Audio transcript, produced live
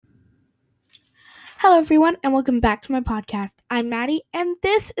Hello, everyone, and welcome back to my podcast. I'm Maddie, and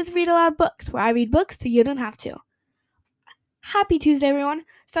this is Read Aloud Books, where I read books so you don't have to. Happy Tuesday, everyone.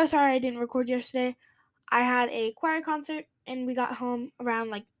 So sorry I didn't record yesterday. I had a choir concert, and we got home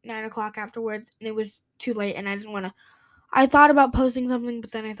around 9 o'clock afterwards, and it was too late, and I didn't want to. I thought about posting something,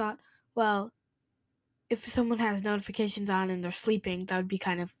 but then I thought, well, if someone has notifications on and they're sleeping, that would be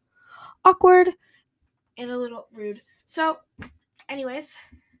kind of awkward and a little rude. So, anyways,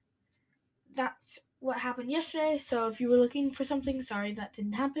 that's what happened yesterday. So if you were looking for something, sorry that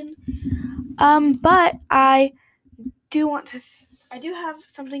didn't happen. But I do have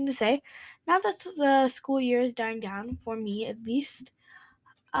something to say. Now that the school year is dying down, for me at least,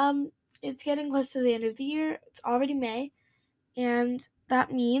 it's getting close to the end of the year. It's already May, and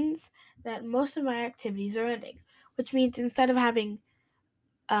that means that most of my activities are ending, which means instead of having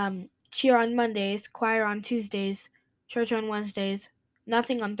cheer on Mondays, choir on Tuesdays, church on Wednesdays,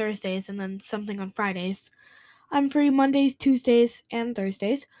 nothing on Thursdays, and then something on Fridays, I'm free Mondays, Tuesdays, and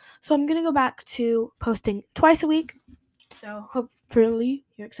Thursdays. So I'm going to go back to posting twice a week. So hopefully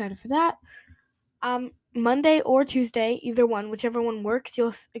you're excited for that. Monday or Tuesday, either one, whichever one works,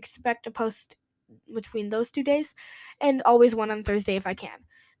 you'll expect a post between those 2 days, and always one on Thursday if I can.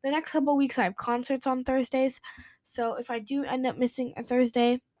 The next couple weeks I have concerts on Thursdays, so if I do end up missing a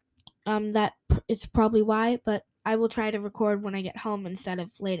Thursday, that is probably why, but I will try to record when I get home instead of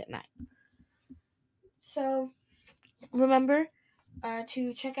late at night. So remember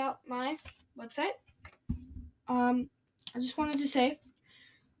to check out my website. I just wanted to say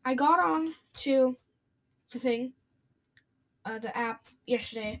I got on to the app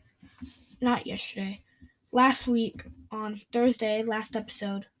last week on Thursday, last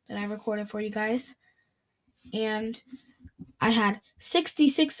episode that I recorded for you guys, and I had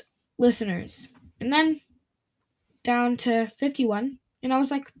 66 listeners, and then down to 51, and I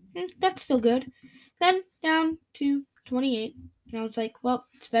was like, that's still good. Then down to 28, and I was like, well,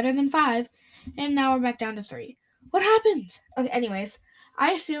 it's better than 5, and now we're back down to 3. What happened? Okay, anyways,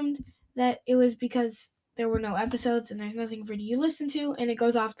 I assumed that it was because there were no episodes and there's nothing for you to listen to, and it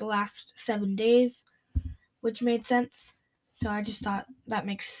goes off the last 7 days, which made sense. So I just thought that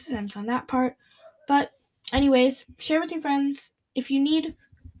makes sense on that part. But anyways, share with your friends. If you need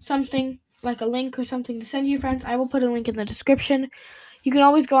something like a link or something to send to your friends, I will put a link in the description. You can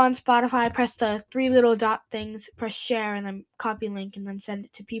always go on Spotify, press the 3 little dot things, press share, and then copy link and then send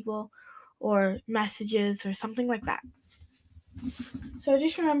it to people or messages or something like that. So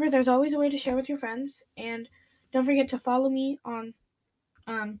just remember, there's always a way to share with your friends, and don't forget to follow me on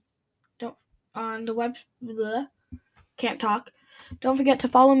the web. Can't talk. Don't forget to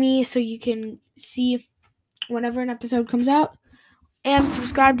follow me so you can see whenever an episode comes out, and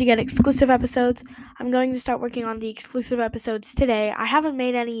subscribe to get exclusive episodes. I'm going to start working on the exclusive episodes today. I haven't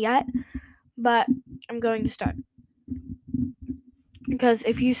made any yet, but I'm going to start. Because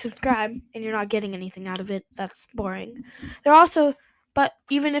if you subscribe and you're not getting anything out of it, that's boring. But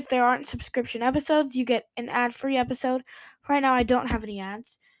even if there aren't subscription episodes, you get an ad-free episode. Right now, I don't have any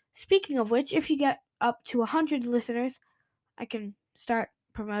ads. Speaking of which, if you get up to 100 listeners, I can start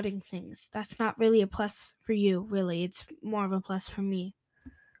promoting things. That's not really a plus for you, really. It's more of a plus for me,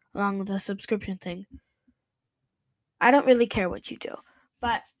 along with the subscription thing. I don't really care what you do,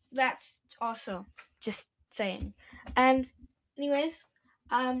 but that's also just saying. And anyways,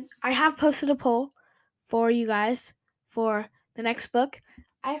 I have posted a poll for you guys for the next book.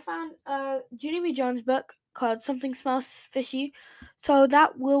 I found a Junie B. Jones book called Something Smells Fishy, so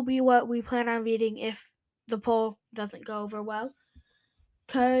that will be what we plan on reading if the poll doesn't go over well.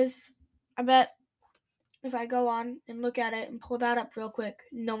 Because I bet if I go on and look at it and pull that up real quick,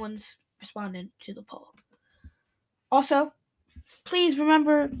 no one's responded to the poll. Also, please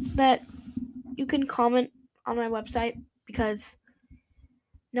remember that you can comment on my website because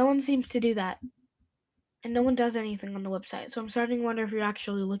no one seems to do that. And no one does anything on the website. So I'm starting to wonder if you're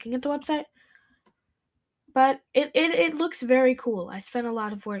actually looking at the website. But it looks very cool. I spent a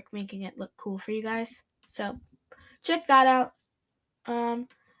lot of work making it look cool for you guys. So check that out.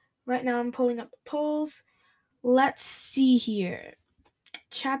 Right now I'm pulling up the polls. Let's see here.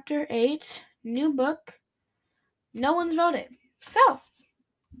 Chapter 8, new book. No one's voted. So,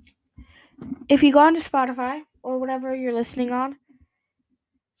 if you go onto Spotify or whatever you're listening on,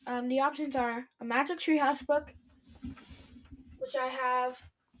 the options are a Magic Treehouse book, which I have.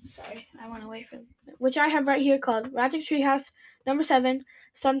 Sorry, I went away from it. Which I have right here called Magic Treehouse number 7,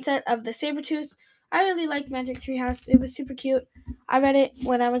 Sunset of the Sabretooth. I really like Magic Treehouse. It was super cute. I read it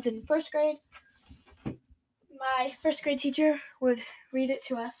when I was in first grade. My first grade teacher would read it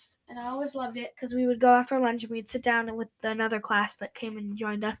to us, and I always loved it because we would go after lunch and we'd sit down with another class that came and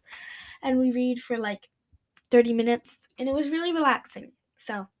joined us, and we read for like 30 minutes, and it was really relaxing.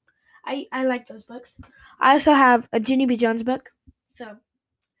 So I like those books. I also have a Ginny B. Jones book, so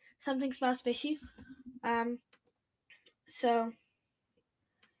Something Smells Fishy. So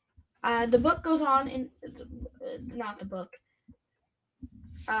the book goes on in not the book.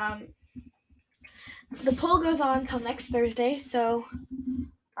 The poll goes on until next Thursday. So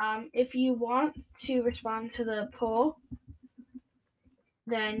if you want to respond to the poll,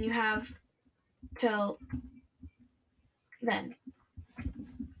 then you have till then.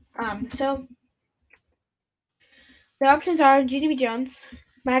 So the options are Ginny B. Jones,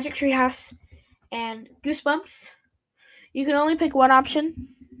 Magic Tree House, and Goosebumps. You can only pick one option.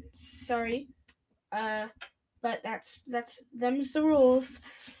 Sorry. But that's them's the rules.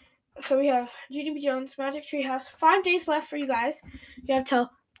 So we have Ginny B. Jones, Magic Tree House. 5 days left for you guys. You have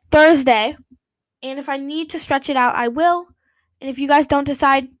till Thursday. And if I need to stretch it out, I will. And if you guys don't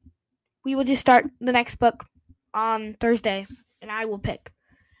decide, we will just start the next book on Thursday, and I will pick.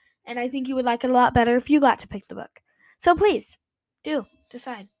 And I think you would like it a lot better if you got to pick the book. So please, do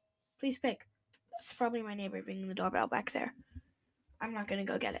decide. Please pick. That's probably my neighbor ringing the doorbell back there. I'm not going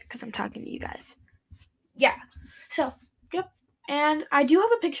to go get it because I'm talking to you guys. Yeah. So, yep. And I do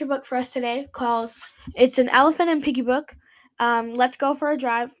have a picture book for us today called, it's an Elephant and Piggy book. Let's Go for a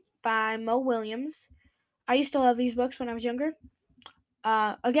Drive by Mo Williams. I used to love these books when I was younger.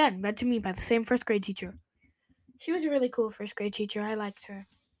 Again, read to me by the same first grade teacher. She was a really cool first grade teacher. I liked her.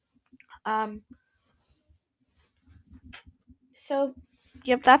 So,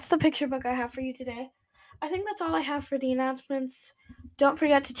 yep, that's the picture book I have for you today. I think that's all I have for the announcements. Don't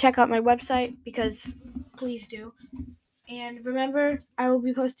forget to check out my website, because please do. And remember, I will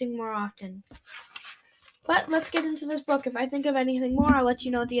be posting more often. But let's get into this book. If I think of anything more, I'll let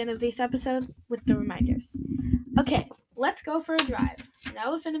you know at the end of this episode with the reminders. Okay, Let's Go for a Drive, an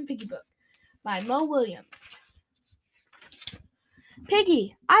Elephant and Piggy book by Mo Williams.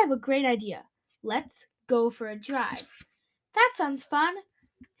 Piggy, I have a great idea. Let's go for a drive. That sounds fun.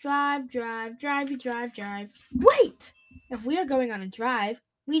 Drive, drive, drivey, drive, drive. Wait! If we are going on a drive,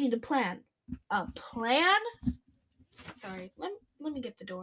 we need a plan. A plan? Sorry, let me get the door.